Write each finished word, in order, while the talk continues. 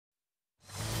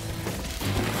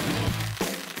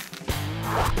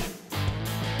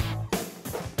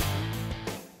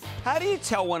How do you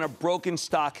tell when a broken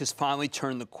stock has finally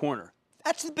turned the corner?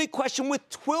 That's the big question with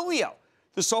Twilio,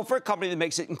 the software company that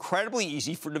makes it incredibly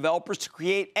easy for developers to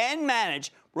create and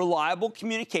manage reliable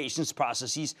communications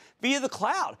processes via the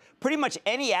cloud. Pretty much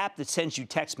any app that sends you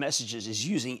text messages is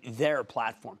using their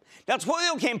platform. Now,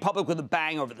 Twilio came public with a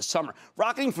bang over the summer,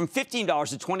 rocketing from $15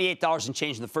 to $28 and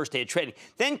change in the first day of trading,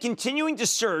 then continuing to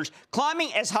surge,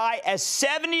 climbing as high as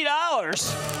 $70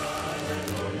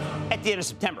 at the end of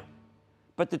September.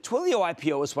 But the Twilio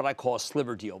IPO is what I call a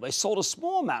sliver deal. They sold a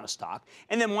small amount of stock,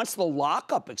 and then once the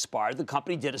lockup expired, the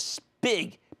company did a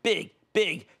big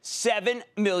 7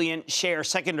 million share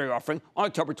secondary offering on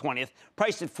October 20th,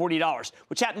 priced at $40,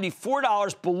 which happened to be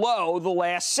 $4 below the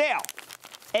last sale.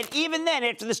 And even then,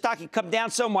 after the stock had come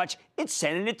down so much, it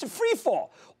sent it into free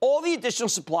fall. All the additional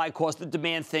supply caused the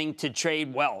demand thing to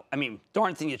trade,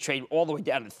 darn thing to trade all the way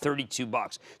down to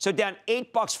 $32. So down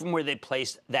 $8 from where they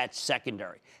placed that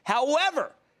secondary.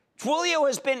 However, Twilio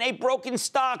has been a broken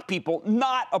stock, people,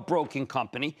 not a broken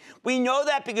company. We know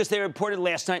that because they reported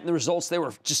last night, and the results, they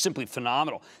were just simply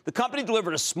phenomenal. The company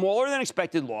delivered a smaller than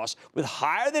expected loss with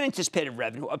higher than anticipated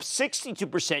revenue, up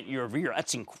 62% year over year.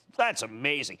 That's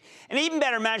amazing. And even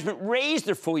better, management raised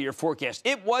their full-year forecast.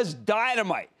 It was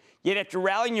dynamite. Yet after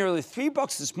rallying nearly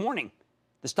 $3 this morning,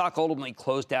 the stock ultimately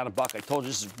closed down $1. I told you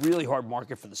this is a really hard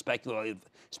market for the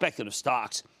speculative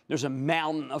stocks. There's a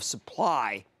mountain of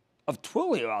supply of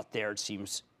Twilio out there, it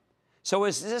seems. So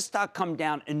has this stock come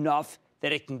down enough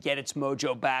that it can get its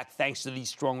mojo back thanks to these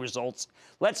strong results?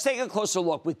 Let's take a closer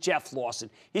look with Jeff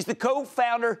Lawson. He's the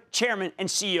co-founder, chairman, and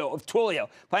CEO of Twilio.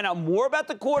 Find out more about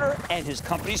the quarter and his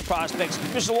company's prospects.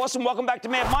 Mr. Lawson, welcome back to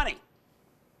Mad Money.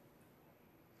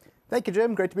 Thank you,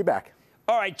 Jim. Great to be back.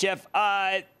 All right, Jeff.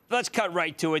 Let's cut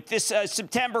right to it. This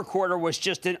September quarter was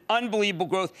just an unbelievable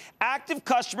growth. Active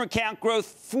customer count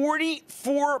growth,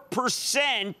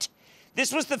 44%.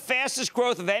 This was the fastest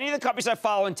growth of any of the companies I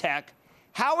follow in tech.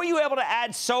 How are you able to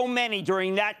add so many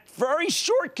during that very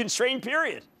short, constrained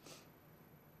period?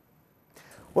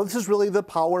 Well, this is really the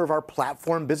power of our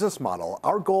platform business model.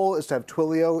 Our goal is to have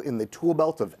Twilio in the tool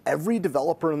belt of every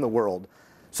developer in the world,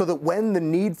 so that when the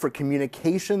need for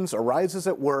communications arises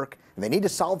at work and they need to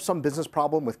solve some business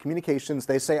problem with communications,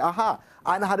 they say, aha,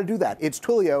 I know how to do that. It's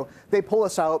Twilio. They pull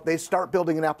us out, they start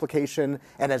building an application,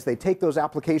 and as they take those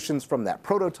applications from that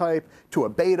prototype to a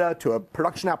beta to a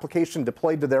production application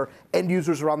deployed to their end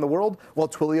users around the world, well,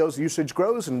 Twilio's usage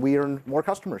grows and we earn more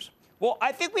customers. Well,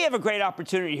 I think we have a great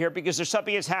opportunity here because there's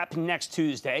something that's happening next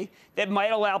Tuesday that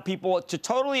might allow people to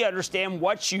totally understand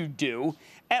what you do.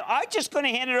 And I'm just going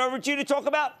to hand it over to you to talk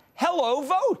about Hello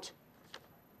Vote.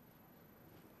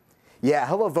 Yeah,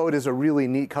 Hello Vote is a really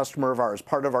neat customer of ours,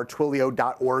 part of our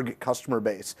Twilio.org customer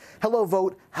base. Hello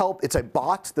Vote help. It's a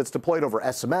bot that's deployed over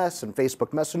SMS and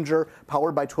Facebook Messenger,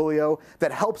 powered by Twilio,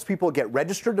 that helps people get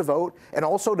registered to vote and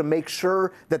also to make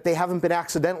sure that they haven't been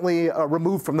accidentally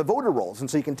removed from the voter rolls.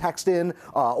 And so you can text in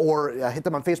or hit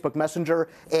them on Facebook Messenger,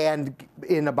 and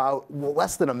in about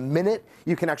less than a minute,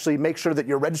 you can actually make sure that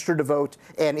you're registered to vote.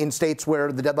 And in states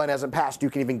where the deadline hasn't passed,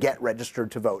 you can even get registered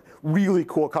to vote. Really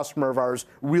cool customer of ours.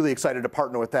 Really excited to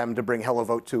partner with them to bring Hello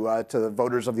Vote to the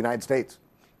voters of the United States.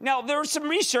 Now, there was some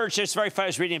research that's very funny. I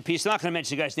was reading a piece. I'm not going to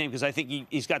mention the guy's name because I think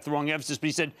he's got the wrong emphasis, but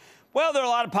he said, well, there are a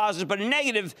lot of positives, but a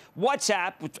negative.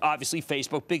 WhatsApp, which obviously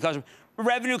Facebook, because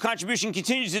revenue contribution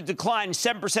continues to decline,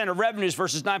 7% of revenues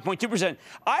versus 9.2%.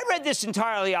 I read this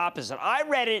entirely opposite. I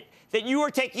read it that you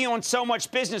are taking on so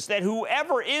much business that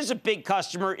whoever is a big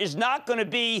customer is not going to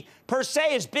be, per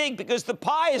se, as big because the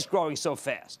pie is growing so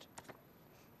fast.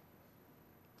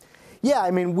 Yeah,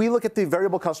 I mean, we look at the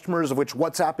variable customers, of which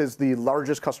WhatsApp is the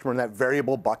largest customer in that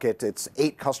variable bucket. It's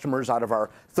 8 customers out of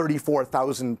our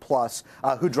 34,000 plus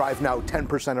who drive now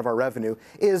 10% of our revenue,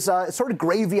 is sort of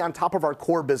gravy on top of our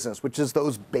core business, which is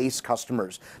those base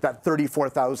customers, that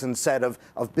 34,000 set of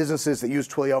businesses that use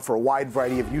Twilio for a wide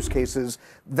variety of use cases.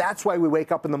 That's why we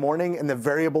wake up in the morning, and the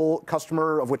variable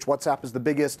customer, of which WhatsApp is the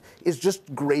biggest, is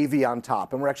just gravy on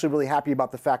top. And we're actually really happy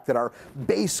about the fact that our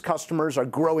base customers are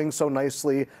growing so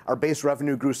nicely. Our base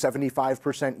revenue grew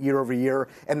 75% year over year,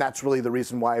 and that's really the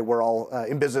reason why we're all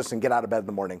in business and get out of bed in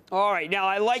the morning. All right. Now,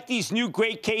 I like these new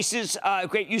great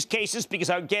use cases, because,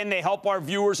 again, they help our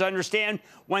viewers understand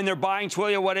when they're buying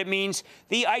Twilio what it means.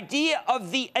 The idea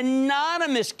of the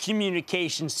anonymous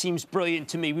communication seems brilliant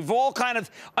to me. We've all kind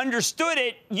of understood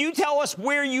it. You tell us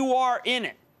where you are in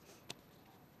it.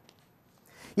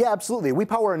 Yeah, absolutely. We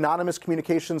power anonymous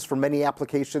communications for many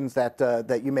applications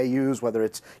that you may use, whether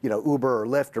it's Uber or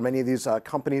Lyft or many of these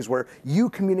companies where you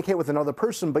communicate with another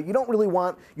person, but you don't really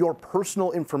want your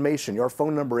personal information, your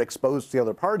phone number exposed to the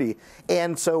other party.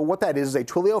 And so what that is a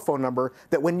Twilio phone number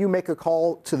that when you make a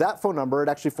call to that phone number, it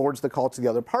actually forwards the call to the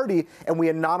other party, and we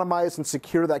anonymize and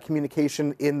secure that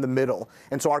communication in the middle.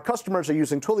 And so our customers are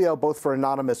using Twilio both for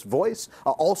anonymous voice,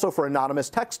 also for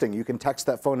anonymous texting. You can text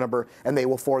that phone number and they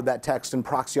will forward that text and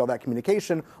proxy all that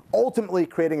communication, ultimately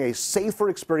creating a safer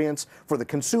experience for the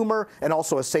consumer and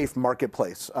also a safe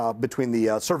marketplace between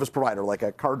the service provider, like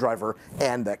a car driver,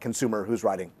 and that consumer who's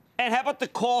riding. And how about the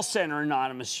call center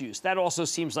anonymous use? That also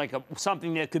seems like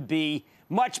something that could be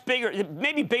much bigger,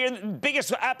 maybe bigger than the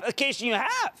biggest application you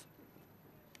have.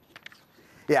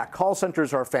 Yeah, call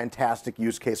centers are a fantastic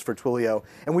use case for Twilio,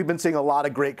 and we've been seeing a lot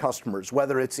of great customers,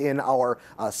 whether it's in our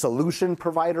solution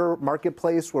provider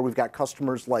marketplace, where we've got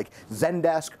customers like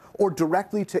Zendesk, or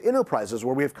directly to enterprises,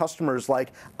 where we have customers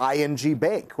like ING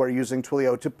Bank, who are using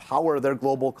Twilio to power their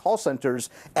global call centers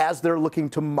as they're looking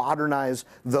to modernize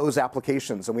those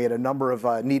applications. And we had a number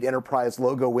of neat enterprise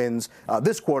logo wins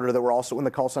this quarter that were also in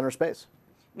the call center space.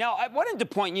 Now, I wanted to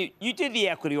point you did the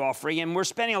equity offering, and we're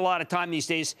spending a lot of time these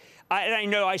days, and I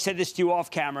know I said this to you off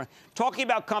camera, talking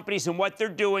about companies and what they're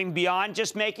doing beyond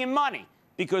just making money,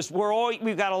 because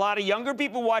we've got a lot of younger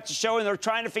people watch the show, and they're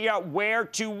trying to figure out where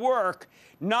to work.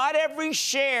 Not every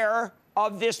share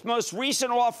of this most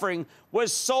recent offering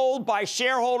was sold by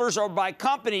shareholders or by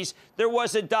companies. There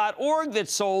was a .org that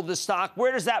sold the stock.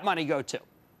 Where does that money go to?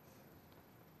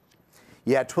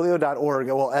 Yeah, Twilio.org.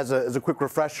 Well, as a quick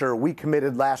refresher, we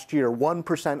committed last year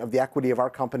 1% of the equity of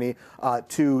our company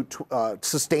to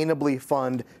sustainably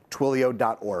fund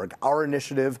Twilio.org, our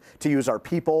initiative to use our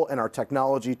people and our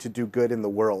technology to do good in the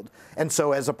world. And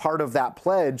so as a part of that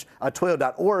pledge,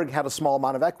 Twilio.org had a small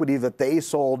amount of equity that they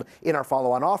sold in our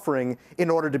follow-on offering in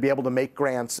order to be able to make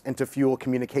grants and to fuel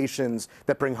communications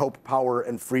that bring hope, power,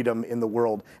 and freedom in the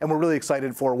world. And we're really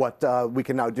excited for what we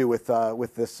can now do with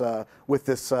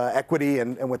this equity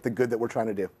and with the good that we're trying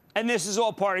to do. And this is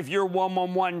all part of your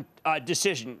 111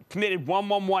 decision, committed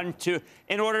 111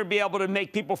 in order to be able to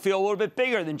make people feel a little bit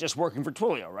bigger than just working for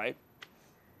Twilio, right?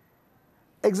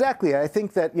 Exactly. I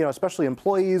think that, especially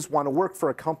employees want to work for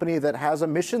a company that has a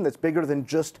mission that's bigger than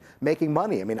just making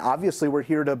money. I mean, obviously, we're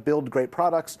here to build great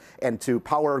products and to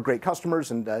power great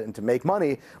customers and to make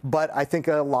money. But I think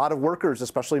a lot of workers,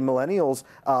 especially millennials,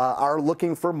 are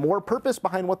looking for more purpose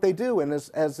behind what they do. And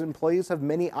as employees have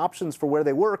many options for where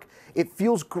they work, it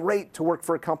feels great to work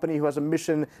for a company who has a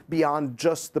mission beyond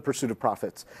just the pursuit of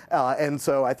profits. And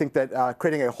so I think that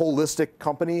creating a holistic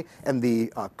company and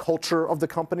the culture of the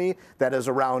company that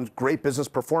is around great business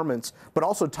performance, but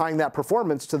also tying that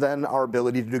performance to then our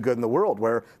ability to do good in the world,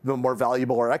 where the more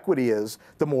valuable our equity is,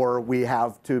 the more we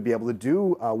have to be able to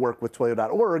do work with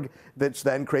Twilio.org, which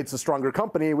then creates a stronger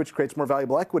company, which creates more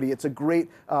valuable equity. It's a great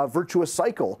virtuous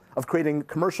cycle of creating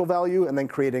commercial value and then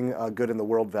creating good in the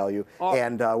world value.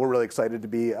 And we're really excited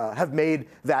to have made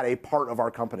that a part of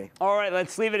our company. All right,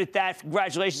 let's leave it at that.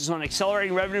 Congratulations on an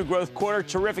accelerating revenue growth quarter.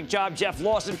 Terrific job, Jeff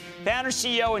Lawson, founder,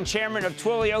 CEO, and chairman of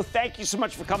Twilio. Thank you so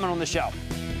much for coming on the show.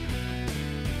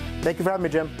 Thank you for having me,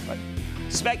 Jim.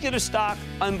 Speculative stock,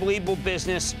 unbelievable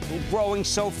business, growing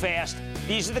so fast.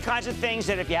 These are the kinds of things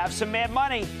that if you have some mad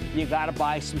money, you got to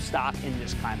buy some stock in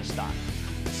this kind of stock.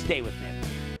 Stay with me.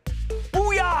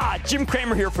 Booyah! Jim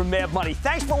Cramer here from Mad Money.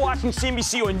 Thanks for watching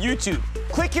CNBC on YouTube.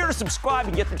 Click here to subscribe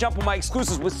and get the jump on my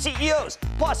exclusives with CEOs,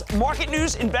 plus market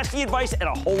news, investing advice, and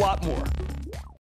a whole lot more.